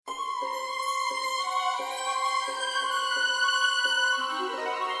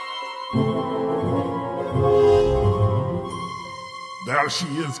There she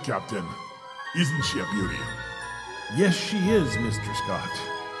is, Captain. Isn't she a beauty? Yes, she is, Mr. Scott.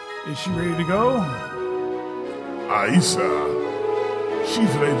 Is she ready to go? Aye, sir. She's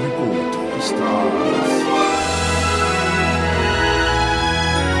ready to go to the stars.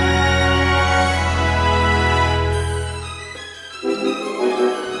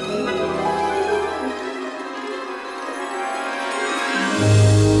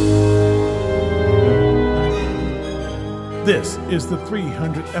 This is the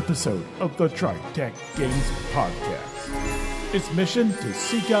 300th episode of the TriTech Games Podcast. Its mission to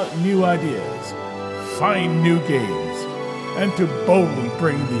seek out new ideas, find new games, and to boldly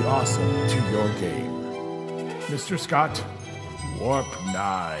bring the awesome to your game. Mr. Scott, Warp 9.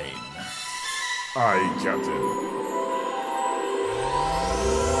 Aye, Captain.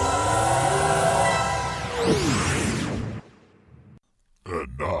 And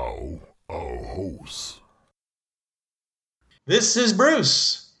now, our hosts. This is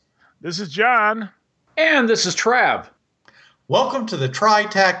Bruce. This is John. And this is Trav. Welcome to the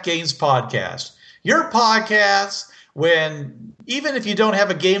TriTech Games Podcast. Your podcast when, even if you don't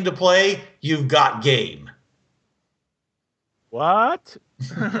have a game to play, you've got game. What?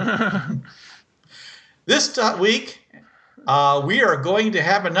 This week, we are going to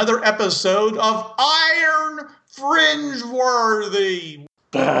have another episode of Iron Fringeworthy.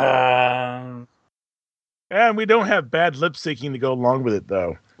 And we don't have bad lip syncing to go along with it,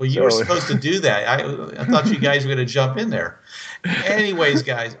 though. Well, you were supposed to do that. I thought you guys were going to jump in there. Anyways,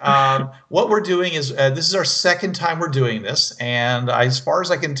 guys, what we're doing is this is our second time we're doing this. And as far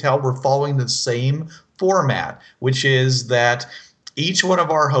as I can tell, we're following the same format, which is that each one of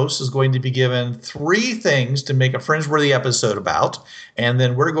our hosts is going to be given 3 things to make a Fringeworthy episode about. And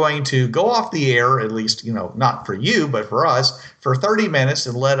then we're going to go off the air, at least, not for you, but for us, for 30 minutes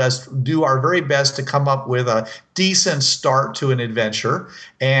and let us do our very best to come up with a decent start to an adventure.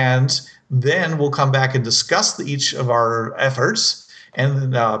 And then we'll come back and discuss each of our efforts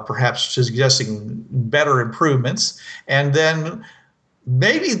and perhaps suggesting better improvements. And then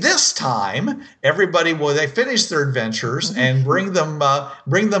maybe this time, everybody they finish their adventures and bring them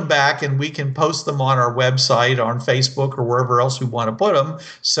back, and we can post them on our website, on Facebook, or wherever else we want to put them,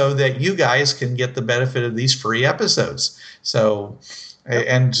 so that you guys can get the benefit of these free episodes. So,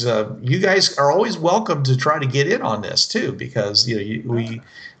 and you guys are always welcome to try to get in on this too, because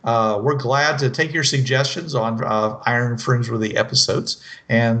we're glad to take your suggestions on Iron Fringeworthy episodes,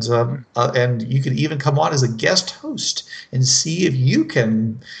 and you can even come on as a guest host and see if you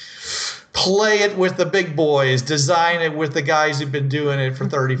can play it with the big boys, design it with the guys who've been doing it for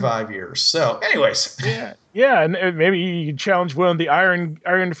 35 years. So, anyways, yeah, and maybe you can challenge one of the Iron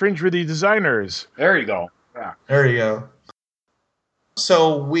Fringeworthy designers. There you go. Yeah, there you go.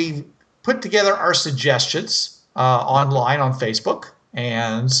 So we put together our suggestions online on Facebook.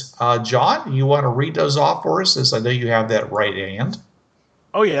 And John, you want to read those off for us, as I know you have that right hand.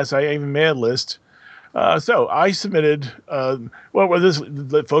 Oh, yes, I even made a list. So I submitted,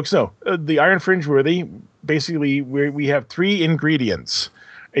 let folks know, the Iron Fringeworthy, basically we have 3 ingredients: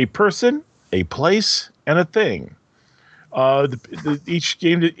 a person, a place, and a thing.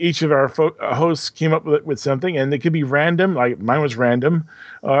 Each of our hosts came up with something, and it could be random. Like mine was random,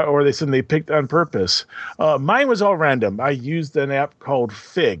 or they said they picked on purpose. Mine was all random. I used an app called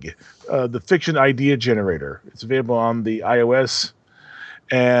Fig, the Fiction Idea Generator. It's available on the iOS,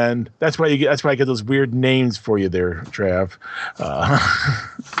 and that's why I get those weird names for you there, Trav.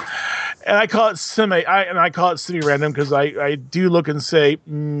 And I call it semi-random because I do look and say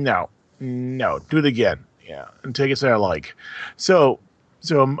no, do it again. Yeah, and take it that I like. So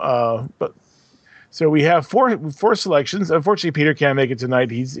we have four selections. Unfortunately, Peter can't make it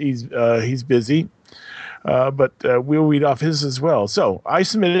tonight. He's busy. But we'll read off his as well. So I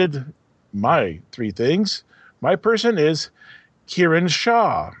submitted my 3 things. My person is Kieran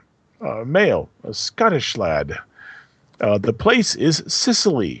Shaw, male, a Scottish lad. The place is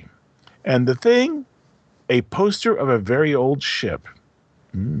Sicily, and the thing, a poster of a very old ship.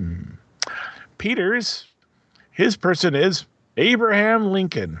 His person is Abraham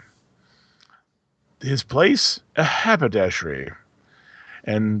Lincoln. His place, a haberdashery.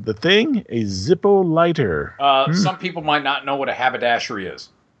 And the thing, a Zippo lighter. Some people might not know what a haberdashery is.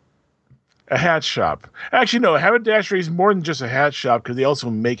 A hat shop. Actually, no, a haberdashery is more than just a hat shop because they also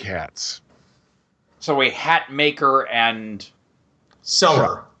make hats. So a hat maker and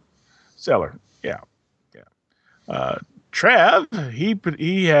seller. Yeah. Trav,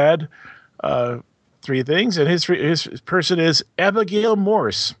 he had 3 things, and his person is Abigail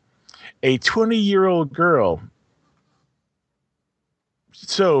Morse, a 20-year-old girl.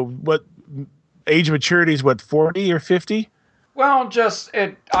 So what age of maturity is, 40 or 50? Well, just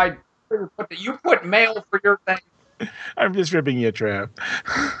it. You put male for your thing. I'm just ripping you, Trav.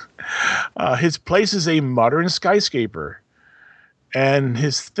 His place is a modern skyscraper, and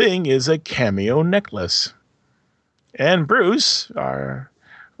his thing is a cameo necklace. And Bruce, our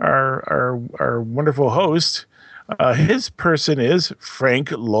wonderful host, his person is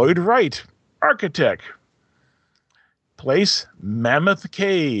Frank Lloyd Wright, architect. Place Mammoth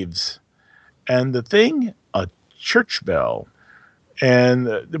Caves, and the thing a church bell. And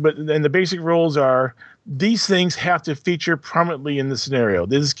the basic rules are these things have to feature prominently in the scenario.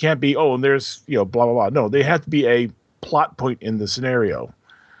 This can't be and there's blah blah blah. No, they have to be a plot point in the scenario.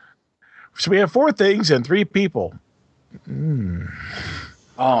 So we have 4 things and 3 people.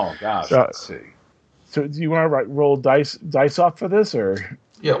 Oh gosh, let's see. So do you want to roll dice off for this, or?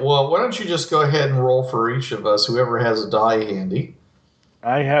 Yeah, well, why don't you just go ahead and roll for each of us, whoever has a die handy.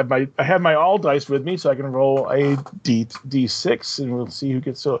 I have my all dice with me, so I can roll a d6, and we'll see who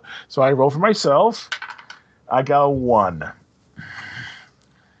gets so I roll for myself. I got a 1.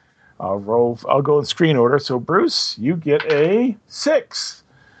 I'll go in screen order. So Bruce, you get a 6,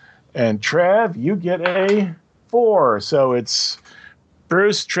 and Trav, you get a 4. So it's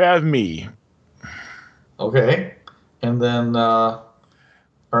Bruce, Trav, me. Okay, and then all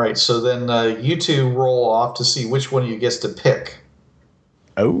right. So then you 2 roll off to see which one of you gets to pick.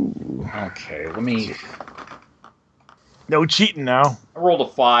 Oh, Okay, let me. no cheating now. I rolled a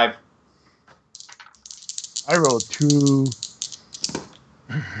 5. I rolled 2.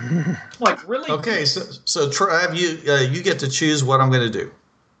 Like really? Okay, so Trav, you get to choose what I'm going to do.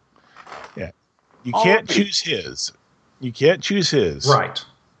 Yeah, you can't choose his. You can't choose his. Right.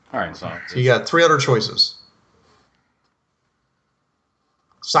 All right, so So you got 3 other choices.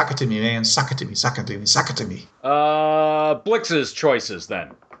 Sock it to me, man. Sock it to me. Sock it to me. Sock it to me. Blix's choices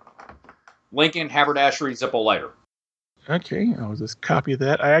then. Lincoln, haberdashery, Zippo lighter. Okay, I'll just copy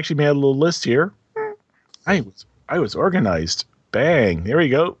that. I actually made a little list here. I was organized. Bang. There we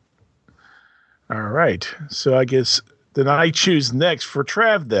go. All right. So I guess then I choose next for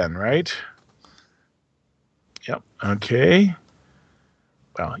Trav then, right? Yep. Okay.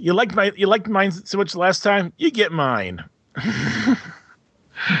 Well, you liked mine so much last time. You get mine.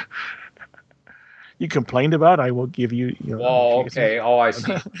 You complained about, I will give you. Oh, okay. Oh, I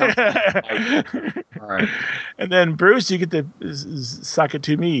see. All right. And then Bruce, you get to suck it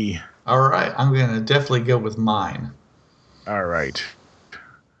to me. All right. I'm going to definitely go with mine. All right.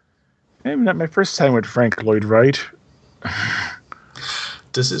 Not my first time with Frank Lloyd Wright.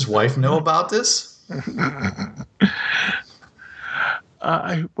 Does his wife know about this?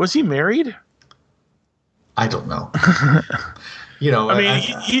 Was he married? I don't know. I mean,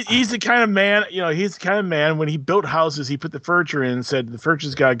 he's the kind of man. He's the kind of man. When he built houses, he put the furniture in and said the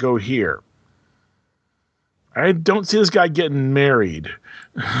furniture's got to go here. I don't see this guy getting married,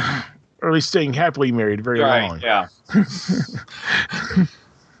 or at least staying happily married very long. Yeah.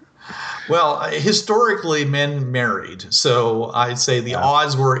 Well, historically, men married, so I'd say the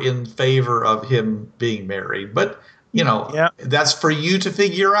odds were in favor of him being married. But that's for you to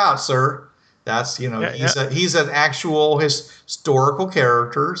figure out, sir. That's he's an actual historical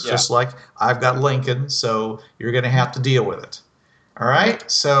character, just like I've got Lincoln. So you're going to have to deal with it. All right.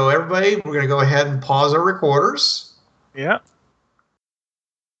 So everybody, we're going to go ahead and pause our recorders. Yeah.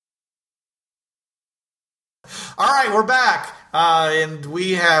 All right, we're back, and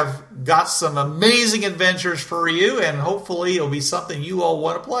we have got some amazing adventures for you, and hopefully it'll be something you all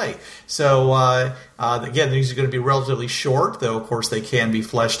want to play. So, again, these are going to be relatively short, though, of course, they can be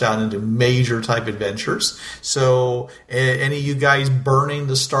fleshed out into major-type adventures. So, any of you guys burning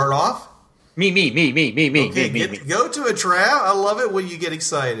to start off? Me. Okay, go to it, Trav. I love it when you get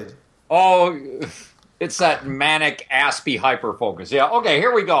excited. Oh, it's that manic, aspy hyper-focus. Yeah, okay,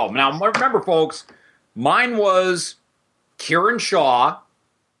 here we go. Now, remember, folks, mine was Kieran Shaw,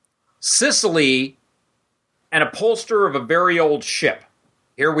 Sicily, and a poster of a very old ship.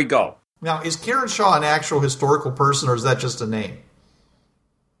 Here we go. Now, is Kieran Shaw an actual historical person, or is that just a name?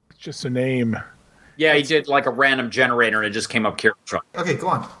 It's just a name. Yeah, he did like a random generator, and it just came up Kieran Shaw. Okay, go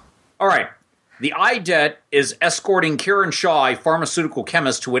on. All right. The IDET is escorting Kieran Shaw, a pharmaceutical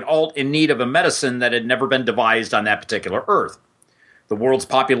chemist, to an alt in need of a medicine that had never been devised on that particular Earth. The world's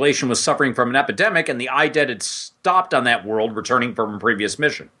population was suffering from an epidemic, and the IDET had stopped on that world, returning from a previous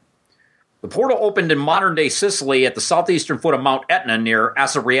mission. The portal opened in modern-day Sicily at the southeastern foot of Mount Etna near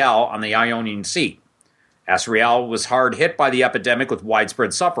Asarial on the Ionian Sea. Asarial was hard hit by the epidemic with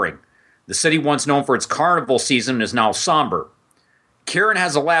widespread suffering. The city, once known for its carnival season, is now somber. Kieran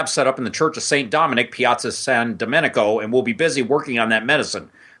has a lab set up in the Church of St. Dominic, Piazza San Domenico, and will be busy working on that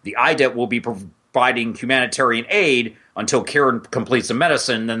medicine. The IDET will be providing humanitarian aid until Kieran completes the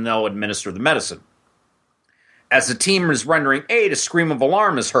medicine, then they'll administer the medicine. As the team is rendering aid, a scream of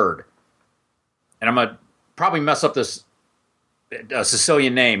alarm is heard. And I'm going to probably mess up this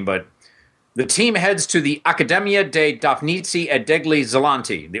Sicilian name, but the team heads to the Accademia dei Daphnizi e degli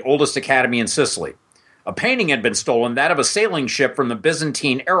Zelanti, the oldest academy in Sicily. A painting had been stolen, that of a sailing ship from the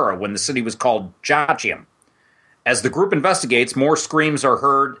Byzantine era when the city was called Jatium. As the group investigates, more screams are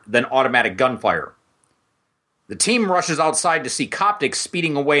heard than automatic gunfire. The team rushes outside to see Coptics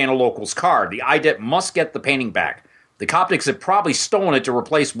speeding away in a local's car. The IDET must get the painting back. The Coptics have probably stolen it to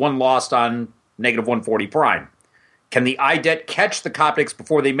replace one lost on -140 Prime. Can the IDET catch the Coptics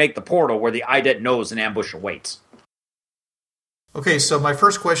before they make the portal where the IDET knows an ambush awaits? Okay, so my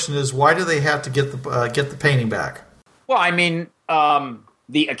first question is, why do they have to get the painting back? Well, I mean,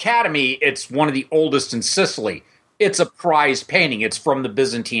 the Academy, it's one of the oldest in Sicily. It's a prized painting. It's from the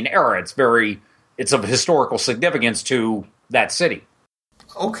Byzantine era. It's of historical significance to that city.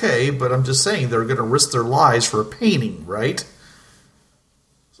 Okay, but I'm just saying they're going to risk their lives for a painting, right?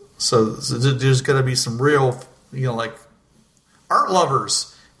 So there's going to be some real, like art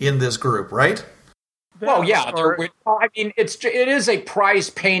lovers in this group, right? Well, yeah. I mean, it is a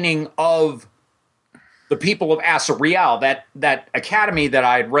prize painting of the people of Assa Real. That academy that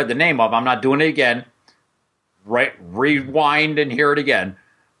I had read the name of. I'm not doing it again. Right, rewind and hear it again.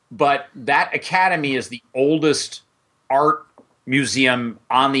 But that academy is the oldest art museum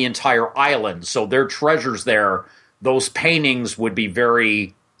on the entire island. So their treasures there, those paintings would be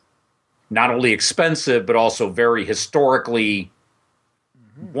very, not only expensive, but also very historically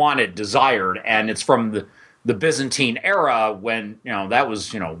wanted, desired. And it's from the Byzantine era when, that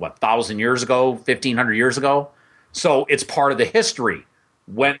was, 1,000 years ago, 1,500 years ago. So it's part of the history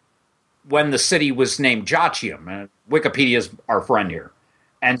when the city was named Jatium. Wikipedia's our friend here.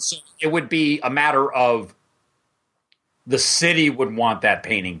 And so it would be a matter of the city would want that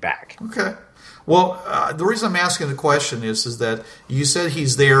painting back. Okay. Well, the reason I'm asking the question is that you said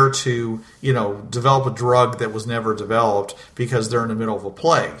he's there to, develop a drug that was never developed because they're in the middle of a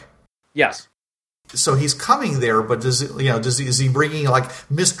plague. Yes. So he's coming there, but is he bringing like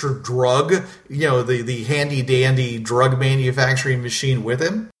Mr. Drug, the handy dandy drug manufacturing machine with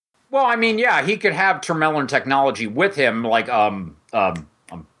him? Well, I mean, yeah, he could have Termelin technology with him, like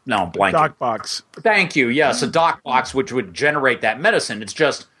no, I'm blanking. Doc box. Thank you. Yes, a doc box which would generate that medicine. It's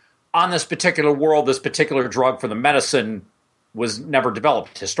just on this particular world, this particular drug for the medicine was never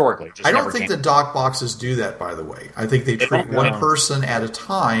developed historically. I don't think the doc boxes do that, by the way. I think they treat one person at a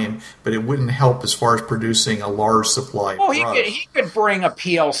time, but it wouldn't help as far as producing a large supply of drugs. He could bring a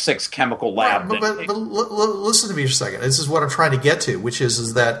PL6 chemical lab. But listen to me for a second. This is what I'm trying to get to, which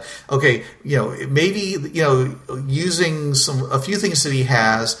is that, okay, maybe, using a few things that he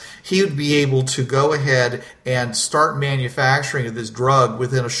has, he would be able to go ahead and start manufacturing of this drug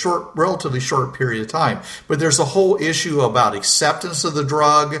within a relatively short period of time. But there's a whole issue about acceptance of the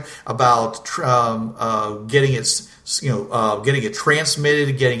drug, about getting it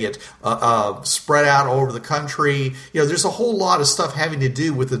transmitted, getting it spread out all over the country. There's a whole lot of stuff having to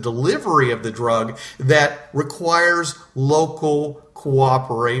do with the delivery of the drug that requires local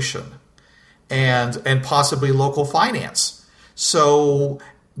cooperation and possibly local finance. So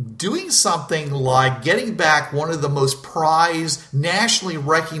doing something like getting back one of the most prized, nationally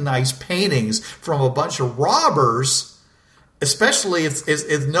recognized paintings from a bunch of robbers, especially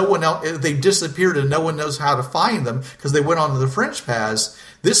if no one else, if they disappeared and no one knows how to find them because they went onto the French pass,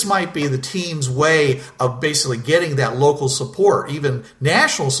 this might be the team's way of basically getting that local support, even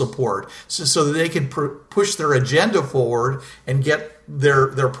national support, so that they can push their agenda forward and get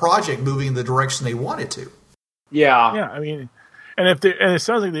their project moving in the direction they want it to. Yeah. Yeah, I mean, and it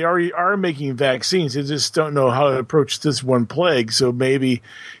sounds like they already are making vaccines. They just don't know how to approach this one plague. So maybe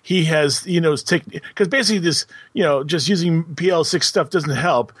he has, because basically this, just using PL6 stuff doesn't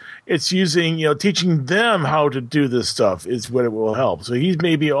help. It's using, teaching them how to do this stuff is what it will help. So he's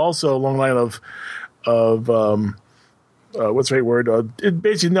maybe also along the line of what's the right word?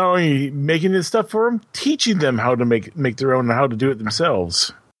 Basically not only making this stuff for them, teaching them how to make their own and how to do it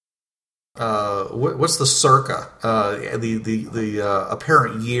themselves. What's the circa, the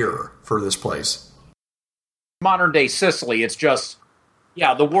apparent year for this place? Modern day Sicily. It's just,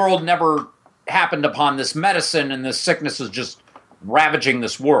 the world never happened upon this medicine, and this sickness is just ravaging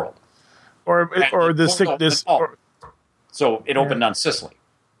this world. Or the sickness. So it opened on Sicily.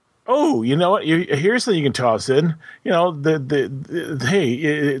 Oh, you know what? Here's something you can toss in. The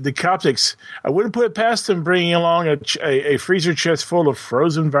Coptics. I wouldn't put it past them bringing along a freezer chest full of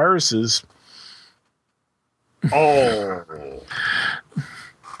frozen viruses. Oh,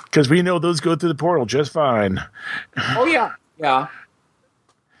 because we know those go through the portal just fine. Oh, yeah. Yeah.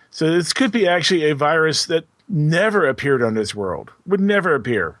 So this could be actually a virus that never appeared on this world, would never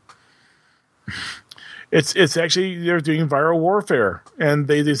appear. It's actually, they're doing viral warfare, and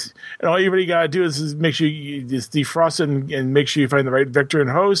all you really got to do is make sure you just defrost it and make sure you find the right vector and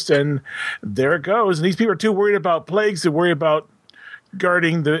host, and there it goes. And these people are too worried about plagues to worry about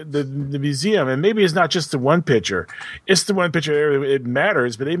guarding the museum. And maybe it's not just the one picture. It's the one picture, it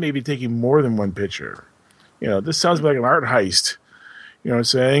matters, but they may be taking more than one picture. This sounds like an art heist. You know what I'm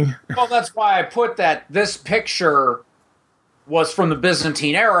saying? Well, that's why I put that this picture was from the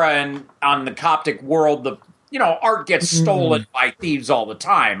Byzantine era, and on the Coptic world, art gets stolen by thieves all the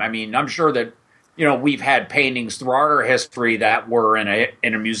time. I mean, I'm sure that, we've had paintings throughout our history that were in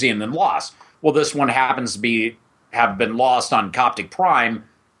a museum and lost. Well, this one happens to have been lost on Coptic Prime,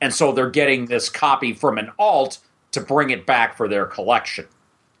 and so they're getting this copy from an alt to bring it back for their collection.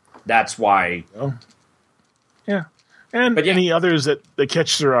 That's why. Oh. Yeah. And any others that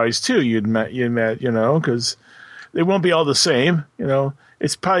catch their eyes too, you'd met, because they won't be all the same.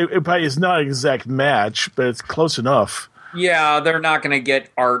 It probably is not an exact match, but it's close enough. Yeah, they're not going to get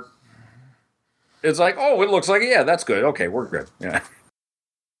art. It's like, it looks like that's good. Okay, we're good. Yeah.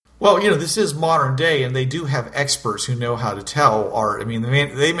 Well, this is modern day, and they do have experts who know how to tell art. I mean,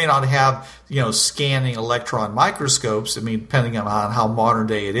 they may not have, scanning electron microscopes, depending on how modern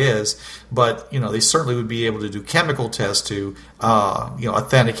day it is, but, they certainly would be able to do chemical tests to,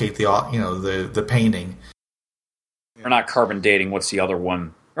 authenticate the painting. We're not carbon dating. What's the other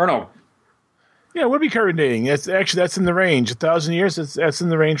one? Or no. Yeah, it would be carbon dating. That's in the range. 1,000 years, that's in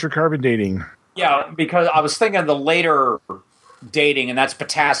the range for carbon dating. Yeah, because I was thinking the later dating, and that's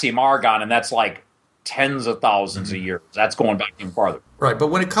potassium argon, and that's like tens of thousands of years. That's going back even farther. Right, but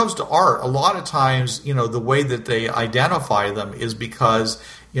when it comes to art, a lot of times, the way that they identify them is because,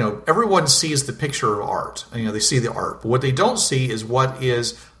 everyone sees the picture of art. They see the art. But what they don't see is what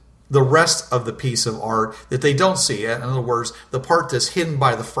is the rest of the piece of art that they don't see. In other words, the part that's hidden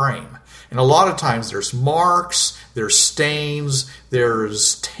by the frame. And a lot of times there's marks, there's stains,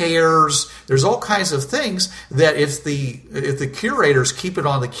 there's tears, there's all kinds of things that if the curators keep it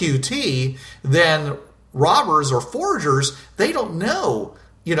on the QT, then robbers or forgers, they don't know,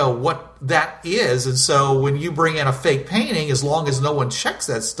 what that is. And so when you bring in a fake painting, as long as no one checks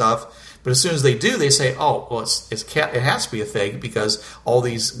that stuff, but as soon as they do, they say, "Oh, well, it has to be a fake because all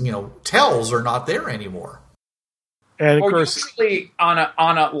these, tells are not there anymore." And of course, usually on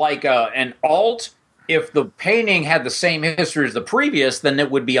an alt, if the painting had the same history as the previous, then it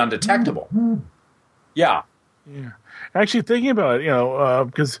would be undetectable. Yeah. Yeah. Actually, thinking about it,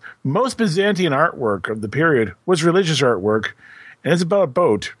 because most Byzantine artwork of the period was religious artwork, and it's about a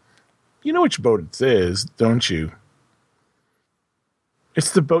boat. You know which boat it is, don't you?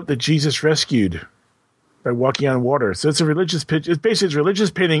 It's the boat that Jesus rescued by walking on water. So it's a religious picture. It's basically a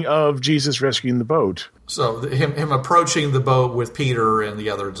religious painting of Jesus rescuing the boat. So him approaching the boat with Peter and the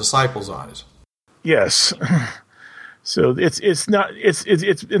other disciples on it. Yes. So it's not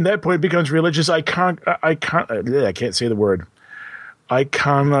in that point it becomes religious I can't say the word.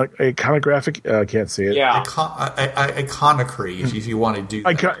 Iconographic. I can't say it. Yeah. Iconocry, if you want to do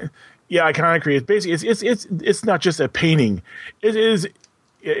that. Iconocry. It's basically it's not just a painting.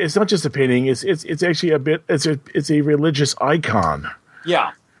 It's not just a painting. It's actually it's a religious icon.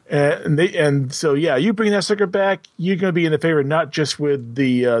 Yeah. And so you bring that sucker back, you're going to be in the favor not just with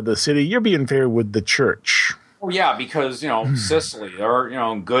the city, you'll be in favor with the church. Oh yeah, because Sicily, they're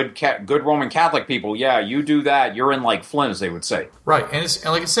good Roman Catholic people. Yeah, you do that, you're in like Flint, as they would say. Right, and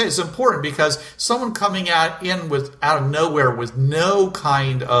like I said, it's important because someone coming out of nowhere with no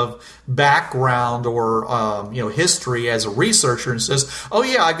kind of background or history as a researcher and says, "Oh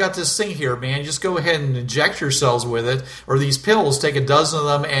yeah, I got this thing here, man. Just go ahead and inject yourselves with it, or these pills. Take a dozen of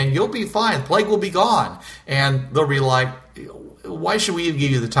them, and you'll be fine. The plague will be gone." And they'll be like, "Why should we give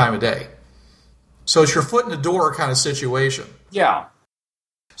you the time of day?" So it's your foot in the door kind of situation. Yeah.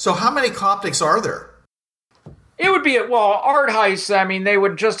 So how many Coptics are there? It would be, art heists, I mean, they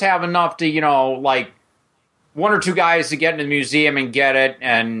would just have enough to, like one or two guys to get in the museum and get it,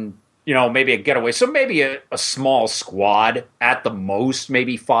 and, maybe a getaway. So maybe a small squad at the most,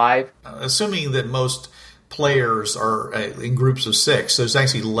 maybe 5. Assuming that most players are in groups of 6, so there's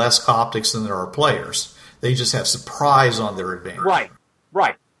actually less Coptics than there are players. They just have surprise on their advantage. Right.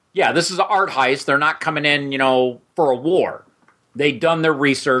 Yeah, this is an art heist. They're not coming in, for a war. They've done their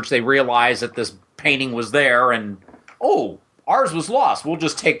research. They realized that this painting was there, and, ours was lost. We'll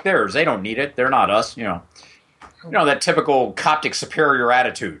just take theirs. They don't need it. They're not us, that typical Coptic superior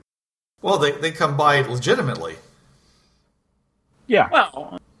attitude. Well, they come by legitimately. Yeah.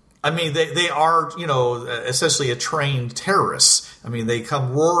 Well, I mean, they are, essentially a trained terrorists. I mean, they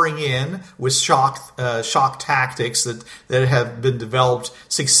come roaring in with shock tactics that have been developed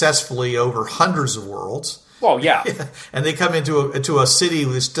successfly over hundreds of worlds. Well, yeah. And they come into a city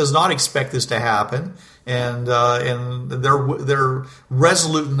which does not expect this to happen, and they're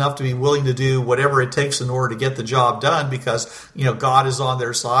resolute enough to be willing to do whatever it takes in order to get the job done, because God is on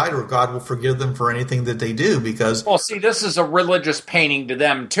their side, or God will forgive them for anything that they do. Because see, this is a religious painting to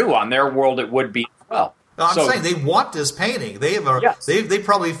them too. On their world, it would be as well. I'm saying they want this painting. They have they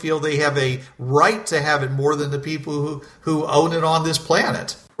probably feel they have a right to have it more than the people who own it on this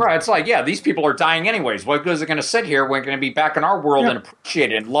planet. Right, it's like, these people are dying anyways. What good is it going to sit here? We're going to be back in our world and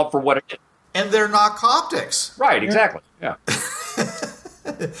appreciate it and love for what it is. And they're not Coptics. Right, exactly. Yeah.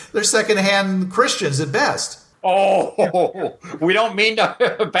 They're secondhand Christians at best. Oh, we don't mean to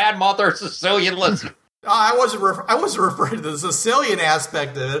badmouth our Sicilian listeners. I wasn't referring to the Sicilian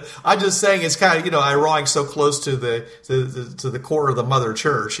aspect of it. I'm just saying it's kind of ironic, so close to the core of the Mother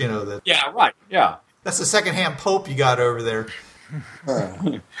Church. That. Yeah, right. Yeah. That's the secondhand Pope you got over there.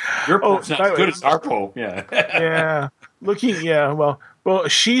 Your Pope's not as good as our Pope. Yeah. Yeah. Well,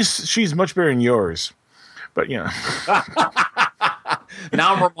 she's much better than yours, but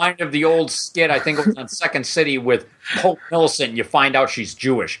Now I'm reminded of the old skit. I think it was on Second City with Pope Millicent. You find out she's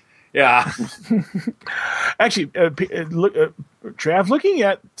Jewish. Yeah. Actually, Trav, looking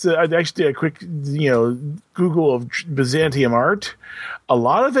at actually a quick Google of Byzantium art, a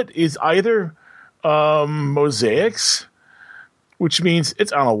lot of it is either mosaics, which means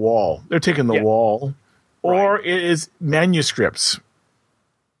it's on a wall. They're taking the wall, or it is manuscripts.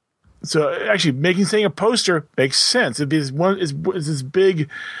 So actually, saying a poster makes sense. It is this big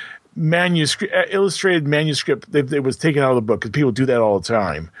manuscript, illustrated manuscript that was taken out of the book, because people do that all the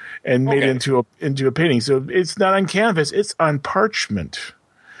time and made it into a painting. So it's not on canvas; it's on parchment,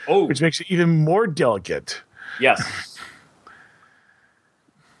 which makes it even more delicate. Yes.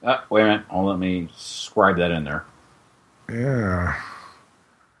 Wait a minute. Let me scribe that in there. Yeah.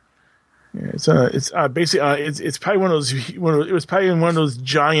 It's basically it's probably one of those. It was probably in one of those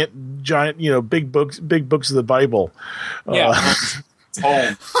giant big books of the Bible. Yeah.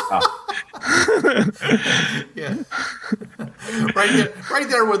 Yeah. right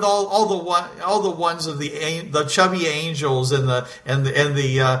there with all the ones of the chubby angels and the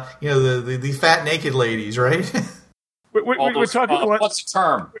fat naked ladies, right? We're talking. What's the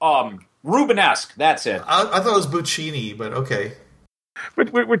term? Rubenesque. That's it. I thought it was Buccini, but okay.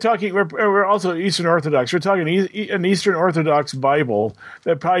 But we're talking. We're also Eastern Orthodox. We're talking an Eastern Orthodox Bible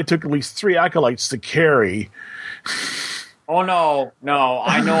that probably took at least 3 acolytes to carry. Oh no!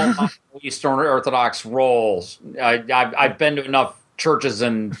 I know how Eastern Orthodox rolls. I've been to enough churches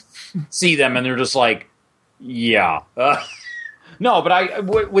and see them, and they're just like, yeah. No,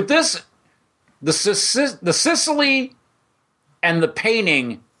 but with this, the Sicily and the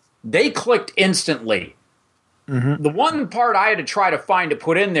painting, they clicked instantly. Mm-hmm. The one part I had to try to find to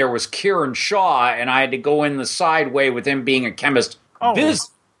put in there was Kieran Shaw, and I had to go in the side way with him being a chemist. Oh.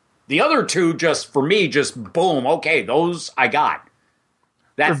 The other two, just boom. Okay, those I got.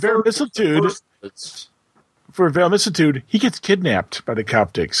 For Vermicitude, he gets kidnapped by the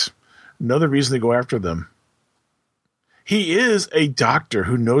Coptics. Another reason they go after them. He is a doctor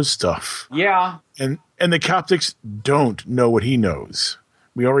who knows stuff. Yeah, and the Coptics don't know what he knows.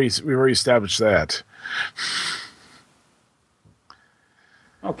 We already established that.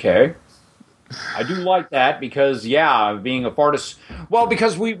 Okay. I do like that because, being a artist... Well,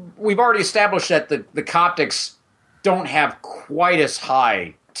 because we've already established that the Coptics don't have quite as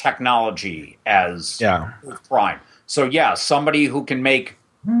high technology as Prime. So, somebody who can make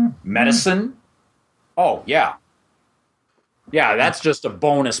medicine... Oh, yeah. Yeah, that's just a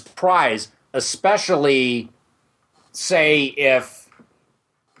bonus prize, especially, say, if...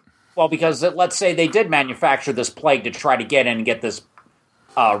 Well, because let's say they did manufacture this plague to try to get in and get this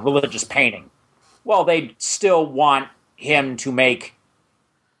religious painting. Well, they still want him to make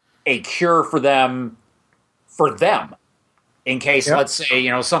a cure for them, in case, let's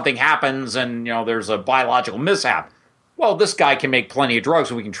say, something happens and, there's a biological mishap. Well, this guy can make plenty of drugs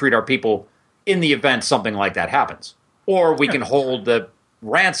so we can treat our people in the event something like that happens. Or we can hold the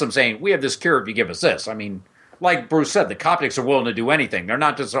ransom saying, we have this cure if you give us this. I mean, like Bruce said, the Coptics are willing to do anything. They're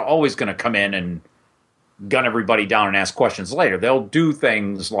not just always going to come in and gun everybody down and ask questions later. They'll do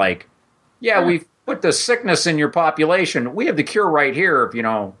things like, we've put the sickness in your population. We have the cure right here,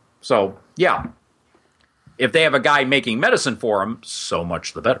 So, if they have a guy making medicine for them, so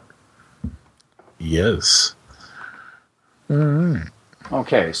much the better. Yes. Mm-hmm.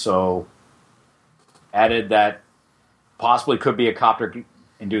 Okay, so added that possibly could be a Coptic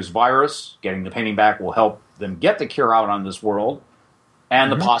induced virus. Getting the painting back will help them get the cure out on this world.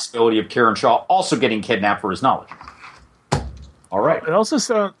 And the possibility of Kieran Shaw also getting kidnapped for his knowledge. All right. It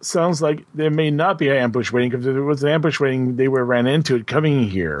also sounds like there may not be an ambush waiting, because if there was an ambush waiting, they would have ran into it coming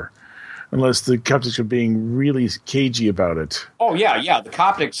here. Unless the Coptics are being really cagey about it. Oh, yeah. The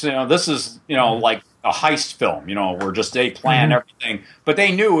Coptics, this is, like a heist film, where just they plan everything. But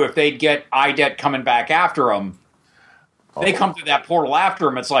they knew if they'd get IDET coming back after them, they come through that portal after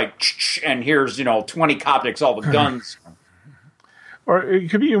them. It's like, and here's, 20 Coptics, all the guns. Or it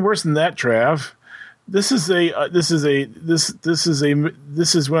could be even worse than that, Trav. This is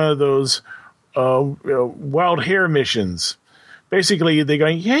one of those wild hare missions. Basically, they're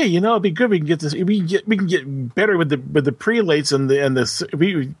going, hey, it'd be good. We can get this. We can get better with the prelates and the.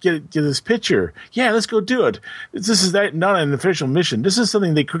 We get this picture. Yeah, let's go do it. This is not an official mission. This is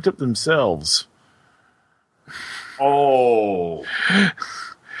something they cooked up themselves. Oh,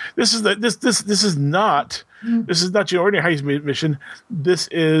 this is not your ordinary heist mission. This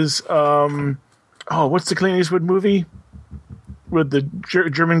is what's the Clint Eastwood movie with the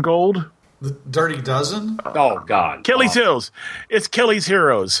German gold? The Dirty Dozen? Oh, God. Kelly's Heroes. It's Kelly's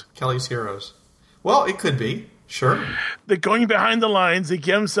Heroes. Kelly's Heroes. Well, it could be. Sure. They're going behind the lines. They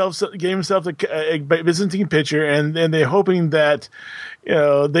gave himself a Byzantine picture, and then they're hoping that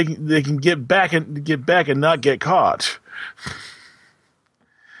they can get back and not get caught.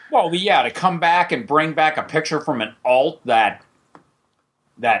 Well, yeah, to come back and bring back a picture from an alt that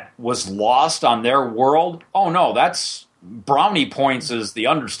was lost on their world. Oh no, that's brownie points is the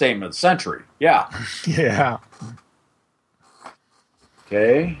understatement of the century. Yeah. Yeah.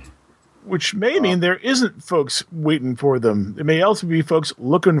 Okay. Which may mean there isn't folks waiting for them. There may also be folks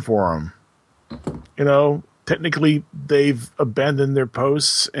looking for them. Technically they've abandoned their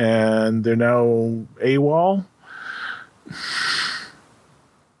posts and they're now AWOL.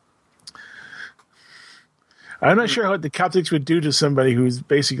 I'm not sure what the Coptics would do to somebody who's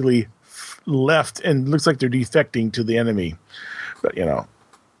basically left and looks like they're defecting to the enemy. But,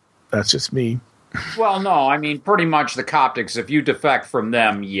 that's just me. Well, no, I mean, pretty much the Coptics, if you defect from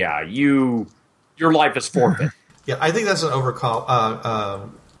them, yeah, your life is forfeit. Yeah, I think that's an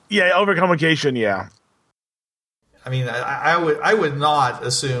overcomplication, yeah. I mean, I would not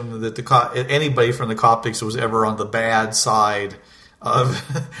assume that anybody from the Coptics was ever on the bad side of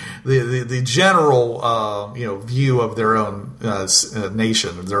the general view of their own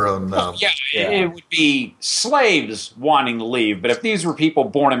nation, their own. It would be slaves wanting to leave, but if these were people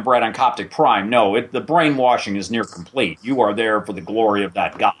born and bred on Coptic Prime, no, the brainwashing is near complete. You are there for the glory of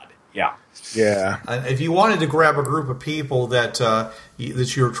that god. Yeah. Yeah. And if you wanted to grab a group of people that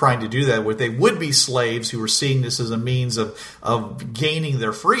you're trying to do that with, they would be slaves who were seeing this as a means of gaining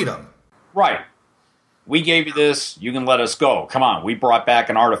their freedom. Right. We gave you this. You can let us go. Come on. We brought back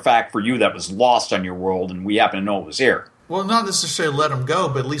an artifact for you that was lost on your world, and we happen to know it was here. Well, not necessarily let them go,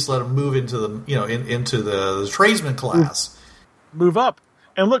 but at least let them move into the into the tradesman class. Move up,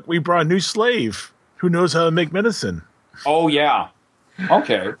 and look, we brought a new slave who knows how to make medicine. Oh yeah.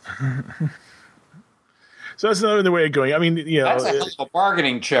 Okay. So that's another way of going. I mean, that's a hell of a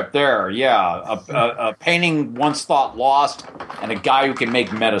bargaining chip there. Yeah, a painting once thought lost, and a guy who can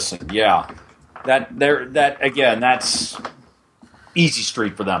make medicine. Yeah. That's easy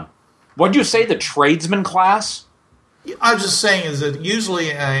street for them. What'd you say, the tradesman class? I was just saying is that usually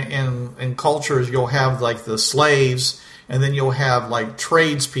in cultures you'll have like the slaves, and then you'll have like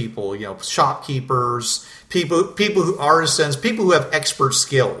tradespeople, shopkeepers, people who artisans, people who have expert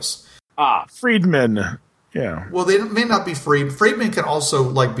skills. Freedmen. Yeah. Well, they may not be free. Freedmen can also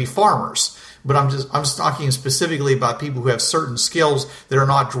like be farmers. But I'm talking specifically about people who have certain skills that are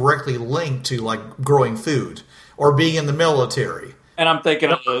not directly linked to like growing food or being in the military. And I'm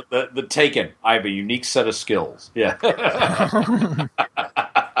thinking of the Taken. I have a unique set of skills. Yeah.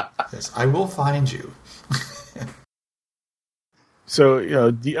 Yes, I will find you. So I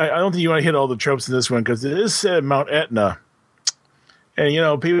don't think you want to hit all the tropes in this one because it is set at Mount Etna,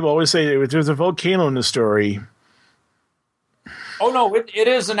 and people always say there's a volcano in the story. Oh, no, it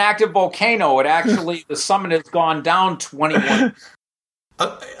is an active volcano. It actually, the summit has gone down 21.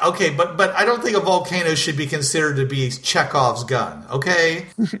 Okay, but I don't think a volcano should be considered to be Chekhov's gun, okay?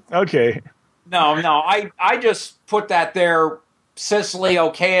 Okay. No, I just put that there, Sicily,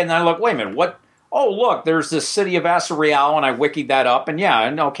 okay, and then I look, wait a minute, what? Oh, look, there's this city of Asareal, and I wikied that up,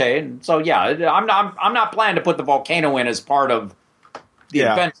 and okay, and so I'm not planning to put the volcano in as part of the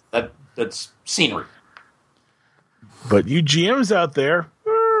event that's scenery. But you GMs out there,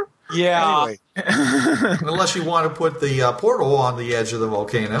 yeah. Anyway. Unless you want to put the portal on the edge of the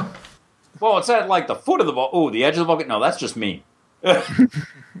volcano. Well, it's at like the foot of the the edge of the volcano. No, that's just me.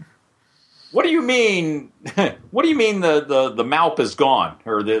 What do you mean? What do you mean the mouth is gone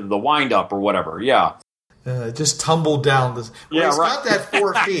or the wind up or whatever? Yeah. Just tumbled down. It's got that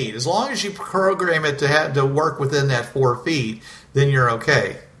 4 feet. As long as you program it to work within that 4 feet, then you're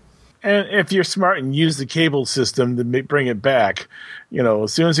okay. And if you're smart and use the cable system to bring it back,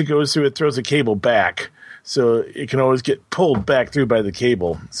 as soon as it goes through, it throws the cable back. So it can always get pulled back through by the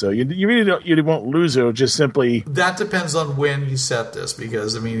cable. So you really won't lose it. It'll just simply... That depends on when you set this,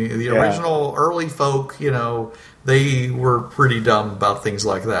 because, the original early folk, they were pretty dumb about things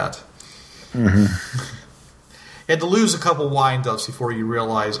like that. Mm-hmm. And to lose a couple wind-ups before you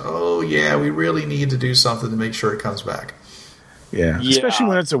realize, we really need to do something to make sure it comes back. Yeah. Especially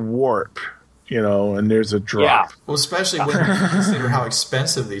when it's a warp, and there's a drop. Yeah. Well, especially when you consider how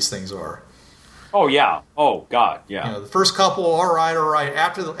expensive these things are. Oh, yeah. Oh, God, yeah. The first couple, all right.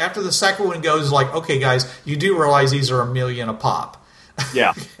 After the second one goes, like, okay, guys, you do realize these are $1 million a pop. Yeah.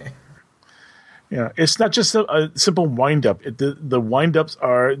 Okay. Yeah, it's not just a simple wind up. The wind ups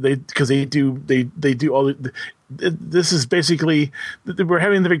are because they do all. This is basically we're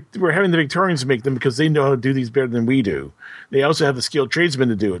having the Victorians make them because they know how to do these better than we do. They also have the skilled tradesmen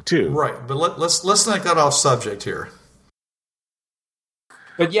to do it too. Right, but let's not get off subject here.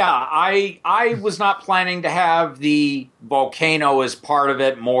 But yeah, I was not planning to have the volcano as part of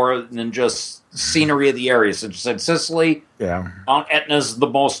it more than just scenery of the area. Since in Sicily, Mount Etna is the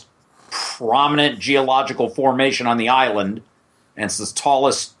most prominent geological formation on the island, and it's the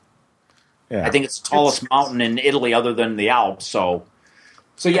tallest. Yeah. I think it's the tallest mountain in Italy, other than the Alps. So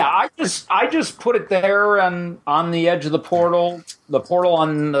yeah, I just put it there and on the edge of the portal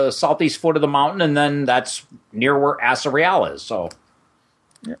on the southeast foot of the mountain, and then that's near where Asareal is. So.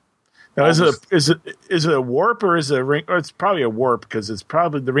 Now, is it a warp or is it a ring? Or it's probably a warp because it's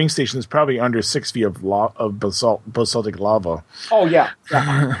probably the ring station is probably under 6 feet of basaltic lava. Oh yeah.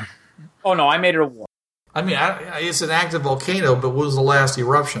 Oh no, I made it a warp. It's an active volcano, but what was the last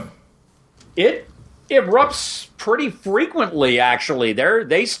eruption? It erupts pretty frequently. Actually,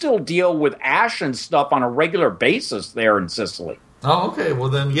 they still deal with ash and stuff on a regular basis there in Sicily. Oh, okay. Well,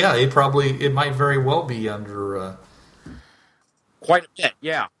 then it might very well be under quite a bit.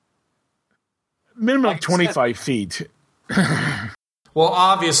 Yeah. Minimum 25 feet. Well,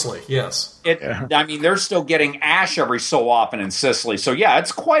 obviously, yes. They're still getting ash every so often in Sicily. So, yeah,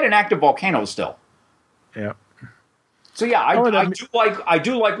 it's quite an active volcano still. Yeah. So, yeah, I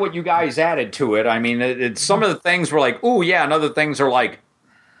do like what you guys added to it. Some of the things were like, ooh, yeah, and other things are like,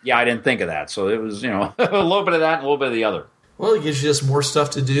 yeah, I didn't think of that. So it was, a little bit of that and a little bit of the other. Well, it gives you just more stuff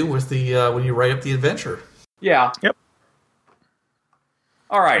to do with the when you write up the adventure. Yeah. Yep.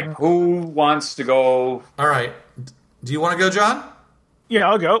 All right, who wants to go? All right. Do you want to go, John? Yeah,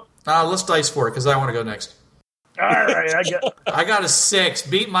 I'll go. Let's dice for it, because I want to go next. All right, I got a 6.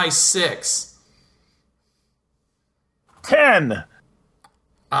 Beat my 6. 10.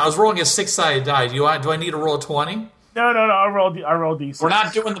 I was rolling a 6-sided die. Do I need to roll a 20? No. I roll D6. We're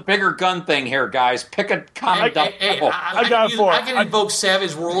not doing the bigger gun thing here, guys. Pick a common die. I got 4. I can invoke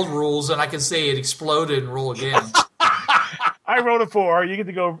Savage World rules, and I can say it exploded and roll again. I rolled a 4. You get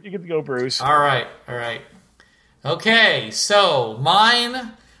to go, Bruce. All right. Okay, so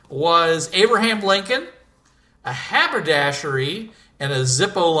mine was Abraham Lincoln, a haberdashery, and a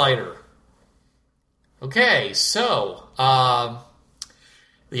Zippo lighter. Okay, so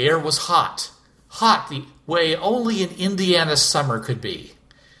the air was hot the way only an Indiana summer could be.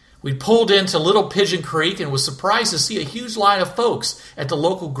 We pulled into Little Pigeon Creek and was surprised to see a huge line of folks at the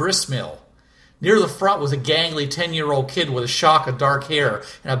local grist mill. Near the front was a gangly 10-year-old kid with a shock of dark hair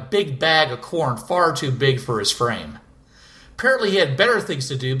and a big bag of corn far too big for his frame. Apparently he had better things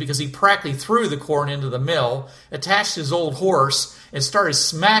to do because he practically threw the corn into the mill, attached his old horse, and started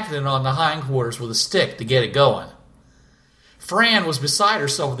smacking it on the hindquarters with a stick to get it going. Fran was beside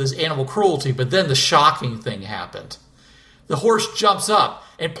herself with his animal cruelty, but then the shocking thing happened. The horse jumps up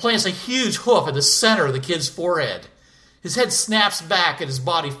and plants a huge hoof at the center of the kid's forehead. His head snaps back and his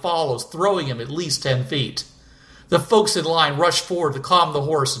body follows, throwing him at least 10 feet. The folks in line rush forward to calm the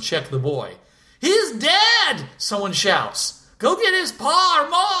horse and check the boy. "He's dead!" someone shouts. "Go get his pa or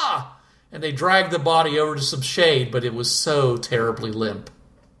ma!" And they drag the body over to some shade, but it was so terribly limp.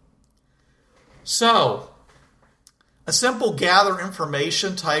 So, a simple gather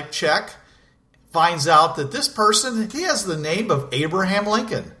information type check finds out that this person, he has the name of Abraham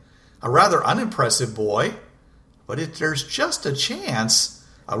Lincoln, a rather unimpressive boy. But there's just a chance,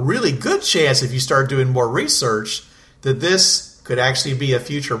 a really good chance if you start doing more research, that this could actually be a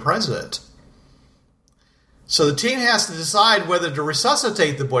future president. So the team has to decide whether to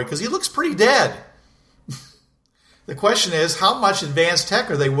resuscitate the boy, because he looks pretty dead. The question is, how much advanced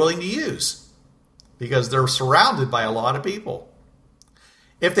tech are they willing to use? Because they're surrounded by a lot of people.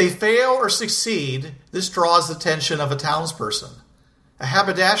 If they fail or succeed, this draws the attention of a townsperson, a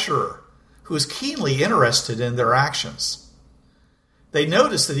haberdasher, who is keenly interested in their actions. They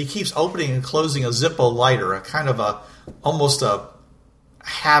notice that he keeps opening and closing a Zippo lighter, almost a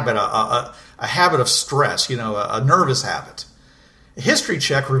habit, a habit of stress, a nervous habit. A history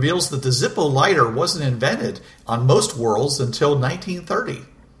check reveals that the Zippo lighter wasn't invented on most worlds until 1930.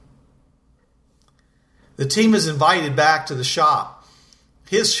 The team is invited back to the shop,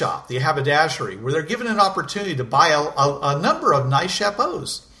 his shop, the haberdashery, where they're given an opportunity to buy a number of nice chapeaux.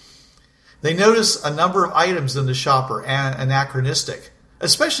 They notice a number of items in the shop are anachronistic,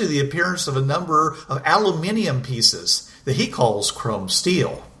 especially the appearance of a number of aluminium pieces that he calls chrome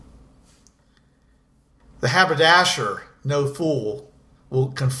steel. The haberdasher, no fool,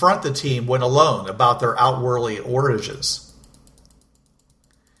 will confront the team when alone about their outworldly origins.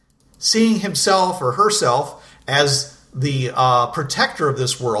 Seeing himself or herself as the protector of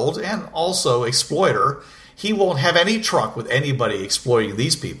this world and also exploiter, he won't have any truck with anybody exploiting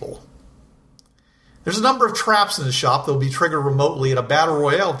these people. There's a number of traps in the shop that will be triggered remotely in a battle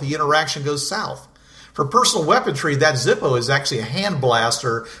royale if the interaction goes south. For personal weaponry, that Zippo is actually a hand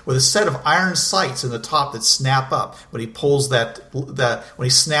blaster with a set of iron sights in the top that snap up when he pulls when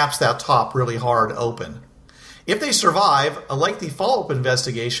he snaps that top really hard open. If they survive, a likely follow-up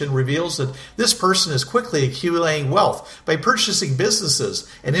investigation reveals that this person is quickly accumulating wealth by purchasing businesses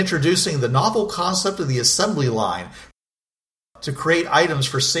and introducing the novel concept of the assembly line to create items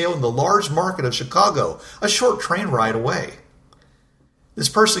for sale in the large market of Chicago, a short train ride away. This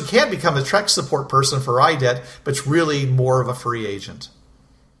person can become a tech support person for IDET, but it's really more of a free agent.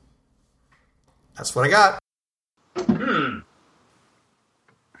 That's what I got.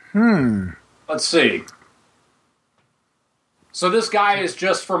 Let's see. So this guy is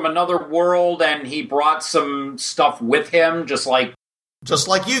just from another world, and he brought some stuff with him, just like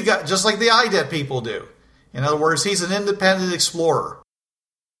the IDET people do. In other words, he's an independent explorer.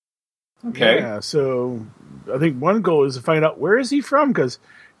 Okay. Yeah, so I think one goal is to find out where is he from, because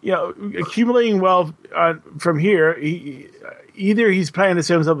accumulating wealth from here, either he's planning to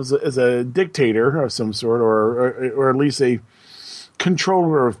set himself as a dictator of some sort, or at least a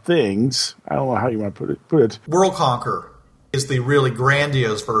controller of things. I don't know how you want to put it. World Conqueror is the really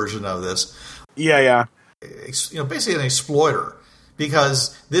grandiose version of this. Yeah. Basically an exploiter,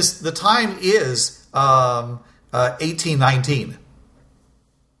 because the time is 1819.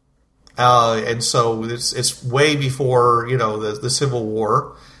 And so it's way before, the Civil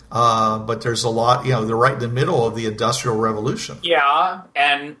War. But there's a lot, they're right in the middle of the Industrial Revolution. Yeah.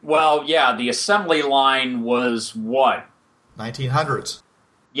 And the assembly line was what? 1900s.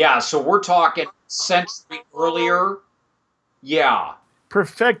 Yeah. So we're talking century earlier. Yeah.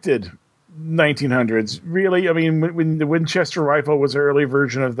 Perfected 1900s. Really, I mean, when the Winchester rifle was an early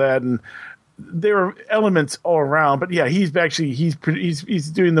version of that, and there are elements all around, but yeah, he's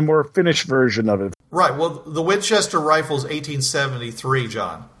doing the more finished version of it. Right. Well, the Winchester rifle is 1873,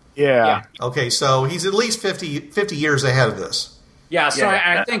 John. Yeah. Okay, so he's at least 50 years ahead of this. Yeah, so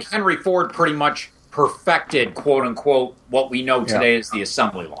I think Henry Ford pretty much perfected, quote unquote, what we know today as the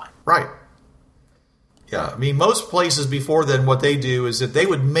assembly line. Right. Yeah, I mean, most places before then, what they do is that they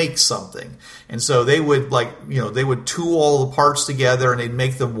would make something. And so they would they would tool all the parts together, and they'd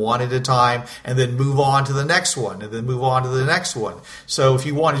make them one at a time, and then move on to the next one, and then move on to the next one. So if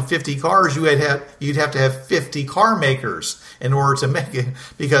you wanted 50 cars, you'd have to have 50 car makers in order to make it,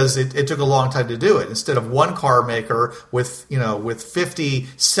 because it took a long time to do it. Instead of one car maker with 50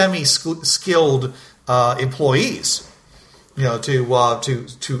 semi-skilled employees.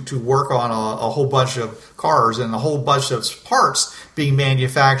 To work on a whole bunch of cars and a whole bunch of parts being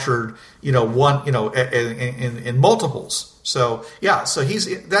manufactured, in multiples. So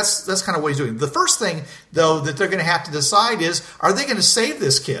that's kind of what he's doing. The first thing, though, that they're going to have to decide is, are they going to save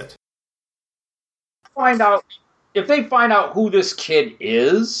this kid? If they find out who this kid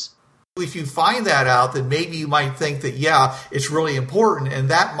is. If you find that out, then maybe you might think that, it's really important, and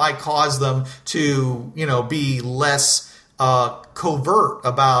that might cause them to, be less covert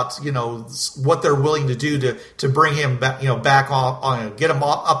about what they're willing to do to bring him back, back off, get him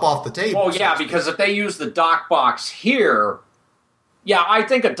up off the table. Oh yeah, because if they use the dock box here, I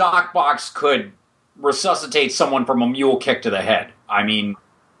think a dock box could resuscitate someone from a mule kick to the head. I mean,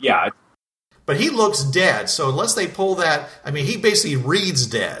 yeah. But he looks dead, so unless they pull that, I mean, he basically reads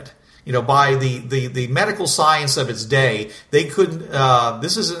dead. By the medical science of its day, they couldn't.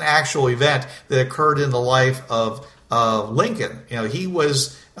 This is an actual event that occurred in the life of Lincoln. He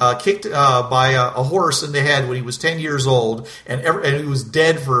was kicked by a horse in the head when he was 10 years old, and he was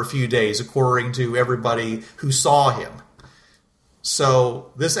dead for a few days, according to everybody who saw him.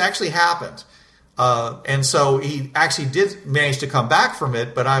 So this actually happened. And so he actually did manage to come back from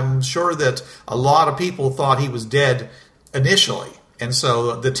it, but I'm sure that a lot of people thought he was dead initially. And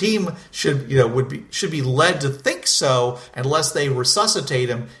so the team should be led to think so. Unless they resuscitate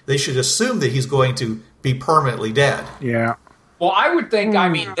him, they should assume that he's going to be permanently dead. Yeah. Well, I would think,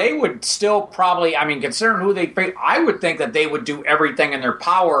 they would still probably, considering who they face, I would think that they would do everything in their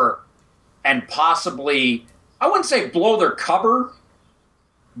power and possibly, I wouldn't say blow their cover,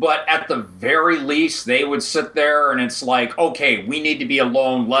 but at the very least, they would sit there and it's like, okay, we need to be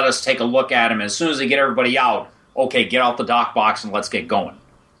alone. Let us take a look at him. As soon as they get everybody out, okay, get out the dock box and let's get going.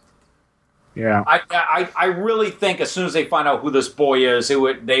 Yeah. I really think as soon as they find out who this boy is,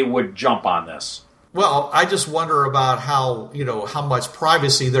 they would jump on this. Well, I just wonder about how much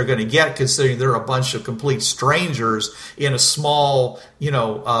privacy they're going to get, considering they're a bunch of complete strangers in a small,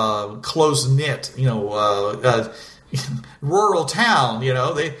 close-knit, rural town.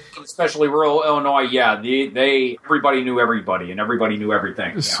 Especially rural Illinois. Yeah, everybody knew everybody, and everybody knew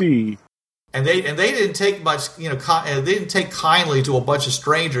everything. Let's see. And they didn't take much, they didn't take kindly to a bunch of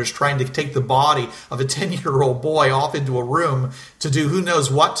strangers trying to take the body of a 10-year-old boy off into a room to do who knows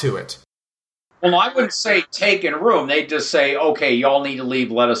what to it. Well, I wouldn't say take in a room. They'd just say, okay, y'all need to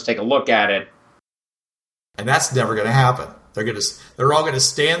leave. Let us take a look at it. And that's never going to happen. They're all going to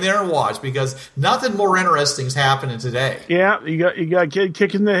stand there and watch, because nothing more interesting is happening today. Yeah, you got a kid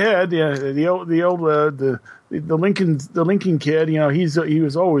kicking the head. Yeah, the Lincoln kid. He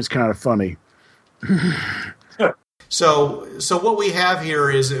was always kind of funny. So what we have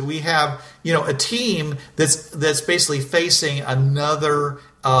here is we have a team that's basically facing another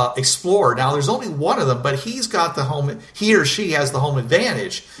explorer. Now there's only one of them, but he or she has the home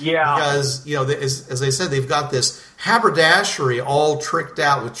advantage. Yeah, because as I said, they've got this haberdashery all tricked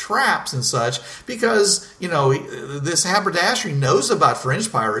out with traps and such. Because this haberdashery knows about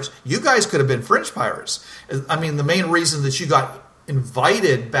fringe pirates. You guys could have been fringe pirates. I mean, the main reason that you got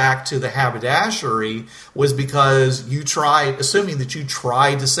invited back to the haberdashery was because assuming that you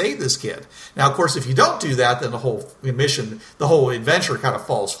tried to save this kid. Now, of course, if you don't do that, then the whole mission, the whole adventure kind of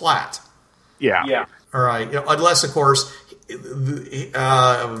falls flat. Yeah. All right. Unless, of course,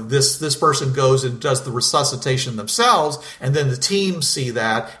 this person goes and does the resuscitation themselves, and then the team see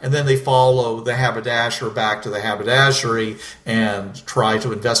that, and then they follow the haberdasher back to the haberdashery and try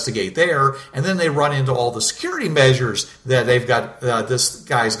to investigate there, and then they run into all the security measures that they've got. This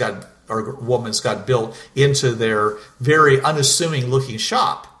guy's got or woman's got built into their very unassuming looking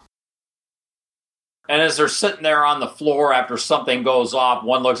shop. And as they're sitting there on the floor after something goes off,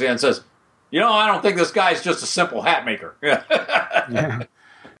 one looks in and says, I don't think this guy's just a simple hat maker. Yeah.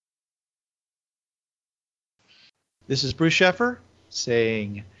 This is Bruce Sheffer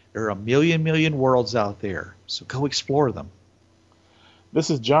saying there are a million worlds out there, so go explore them. This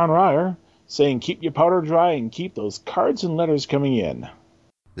is John Ryer saying keep your powder dry and keep those cards and letters coming in.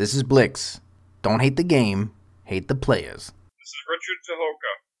 This is Blix. Don't hate the game, hate the players. This is Richard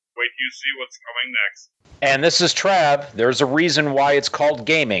Tahoka. Wait till you see what's coming next. And this is Trav. There's a reason why it's called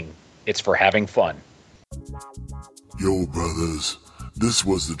gaming. It's for having fun. Yo, brothers, this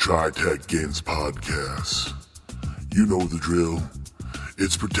was the TriTech Games Podcast. You know the drill.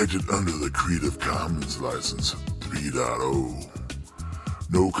 It's protected under the Creative Commons License 3.0.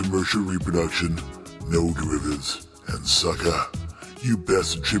 No commercial reproduction, no derivatives, and sucker, you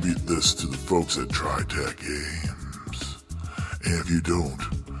best attribute this to the folks at TriTech Games. And if you don't,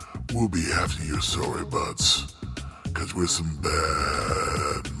 we'll be after your sorry butts, 'cause we're some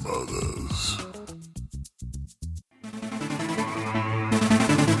bad mothers.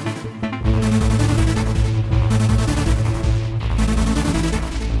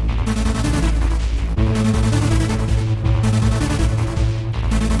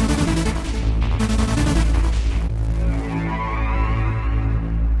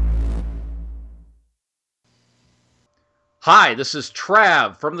 Hi, this is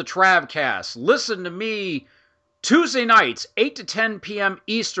Trav from the Travcast. Listen to me Tuesday nights, 8 to 10 p.m.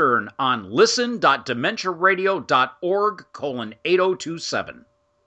 Eastern on listen.dementiaradio.org:8027.